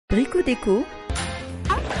Brico Déco.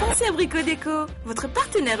 Pensez à Brico Déco, votre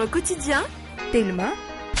partenaire au quotidien. Thelma.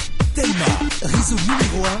 Réseau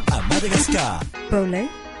numéro 1 à Madagascar. Baolai.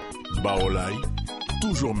 Baolai,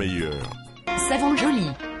 toujours meilleur. Savon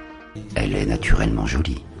joli. Elle est naturellement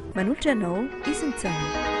jolie. Manujano Isentan.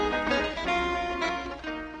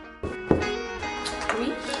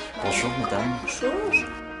 Oui. Bonjour madame. Bonjour.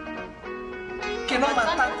 Quel homme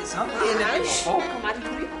attend des enfants?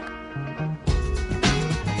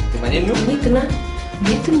 Nitna.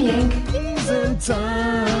 Nitmieng.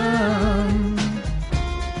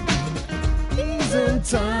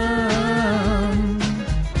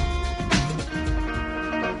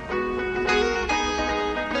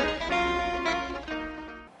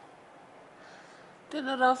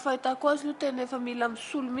 Tena raha fahitako azy aloha tena efa mila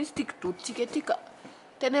misolo mihitsy tia kidorontsika ty ka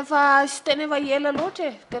tena efa ela loatra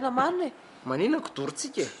e tena marina e. Manina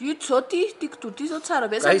kidorontsika Io zao ty kidoro ty zao tsara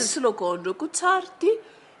be sady slogan-ndreo koa tsara ty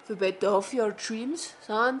the bed of your dreams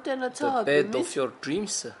zany tena tsara be bed of your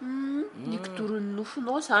dreams. Ny kidoron'ny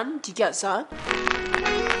nofinao zany midika zany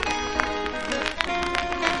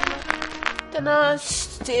tena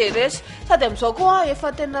jeresy sady amin'izao koa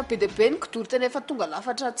efa tena be dia be ny kidoro tena efa tonga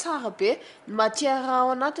lafatra tsara be ny matière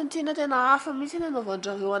ao anatiny tiana tena hafa mihitsy ny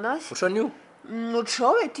anaovandrareo anazy Ohatran'io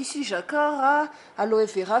ohatr'izao e tissu jacquard aloe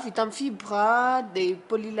vera vita amin'ny fibre des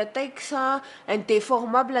polylatex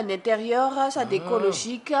indéformable à l'intérieur sady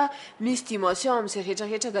écologique misy dimension amin'izay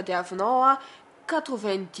rehetrarehetra gadiavinao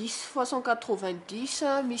 90 fois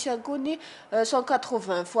 190 misy ihany koa ny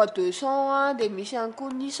 180 fois 200 dia misy ihany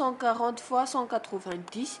koa ny 140 fois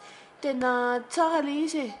 190 tena tsara le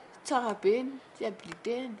izy e tsara be ny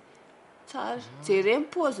fiabilitény tsara jereny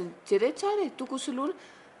paoziny jereny tsara e tokony soloina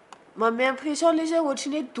manome impression le izy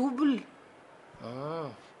ohatrany hoe double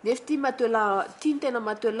nefa ty matelas ty ny tena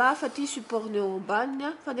matelas fa ty supportny eo ambaniny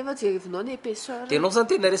fa nefa jerevinao ny épaisseur dia anao zany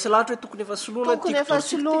tena resy lahatra hoe tokony efa soloina tokony efa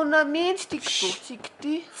soloina mihitsy ty kidorontsika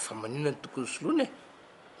ty fa manina ny tokony soloina e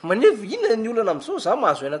maneva inona ny olana amin'izao za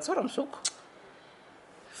mahazo aina tsara amin'izao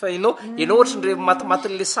fa ianao ohatran'ire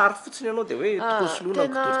matimatin'le sary fotsiny ianao dia hoe tokony soloina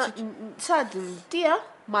ny kidorontsika sady ny ty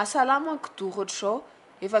mahasalama ny kidoro ohatr'izao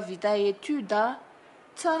efa vita étude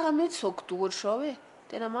tsara mihitsy zao kidoro ohatr'izao e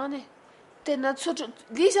tena mana e tena tsotra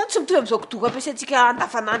le izy tsy mitovy amin'izao kidoro ampiasaintsika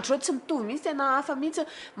andavanandro zao tsy mitovy mihitsy tena hafa mihitsy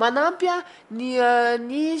manampy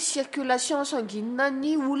ny circulation sanguine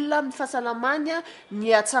ny olona amin'ny fahasalamany ny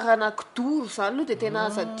hatsarana kidoro zany aloha dia tena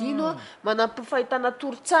azo adino manampy fahitana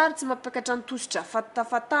torotsara tsy mampiakatra ny tosidra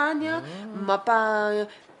fatafatany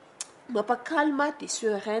mampakalma dia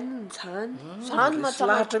sereine zany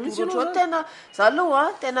mahatsara kidoro tena za aloha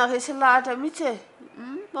tena resy lahatra mihitsy e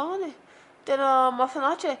mahany e tena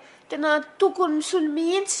mahafinaritra e tena tokony misolo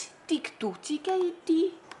mihitsy ty kidorontsika ity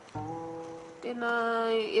tena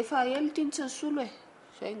efa ela ty ny tsy nisolo e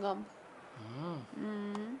zay ngamba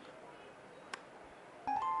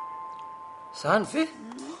zany ve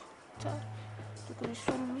tokony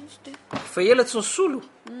misolo mihitsy ty fa ela tsy nisolo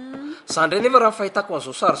zany ndray nefa raha fahitako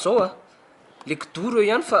an'izao sary zao le kidoro eo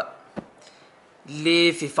ihany fa le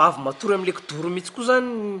vehivavy matory amin'le kidoro mihitsy koa zany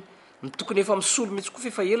ny tokony efa misolo mihitsy koa fa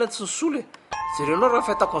efa ela tsy nisolo e zareo anao raha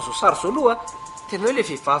fahitako an'izao sary zao aloha tena hoe le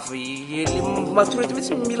vehivavy le matory eto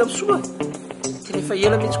mihitsy mila misolo tena efa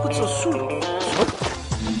ela mihitsy koa tsy nisolo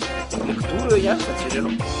zao le kidoro eo ihany fa jereo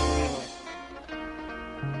anao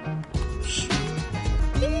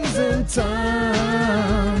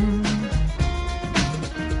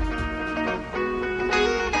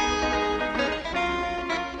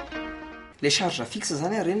le charge fixe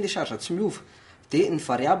zany reny le charge tsy miova dia ny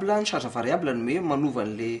variable ny charge variable ny hoe manova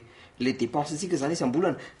le dépense tsika zany izy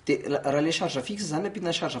ambolana dia raha le charge fixe zany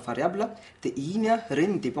ampitana charge variable dia iny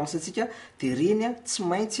reny ny dépense tsika dia reny tsy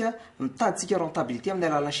maintsy mitaditsika rentabilité amin'ny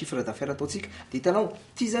alalan'ny chiffre d'affaires ataotsika dia hitanao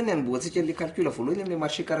ty zany anomboantsika le calcul voalohany amin'le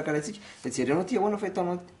marché karakarahantsika dia jerenao ty ahoana fa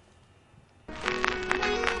hitanao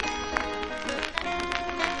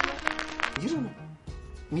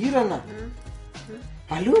mirana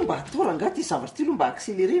aleo mba atao rangaha ty zavatra ty aloha mba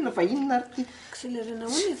accélérena fa inona ary ty accélérena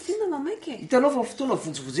hoana finana maiky hitanao fa fotoana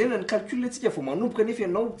vonjovonjena ny calcul tsika vao manomboka nefa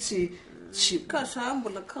ianao tsy ka za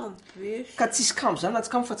mbola kambo be ka tsisy kambo zany na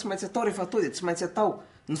tsy kambo fa tsy maintsy atao rehefa atao dia tsy maintsy atao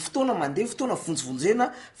ny fotoana mandeha fotoana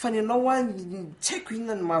vonjovonjena fa ny anao tsy haiko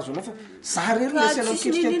inona ny mahazo anao fa za rery lesy anao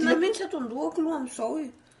ketrika ninina mihitsy atondohako aloha amin'izao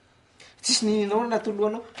e tsisy nininao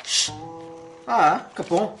natolohanao ka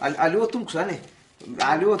bon aleo atomboko zany e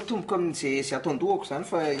aleo atomboko amin'zay atondohako zany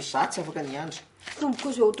fa za tsy afaka niandry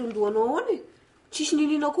tomboko zay atondohanao ahoany tsisy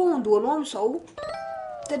ninina koa ondohanao amin'izao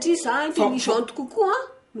satria za intelligente kokoa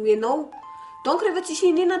no ianao donc rehefa tsisy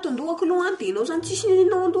ninina atondohako aloha dia ianao zany tsisy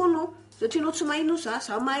ninina ondohanao satria anao tsy mahay no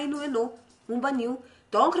za mahay no ianao momba an'io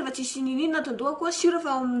donc rehefa tsisy nininna tondoha koa sura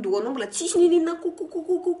fa amindohanao mbola tsisy nininna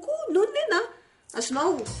kokokokokoko nono nena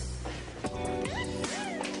asonao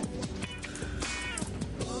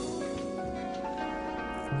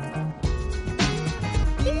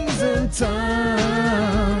Isn't time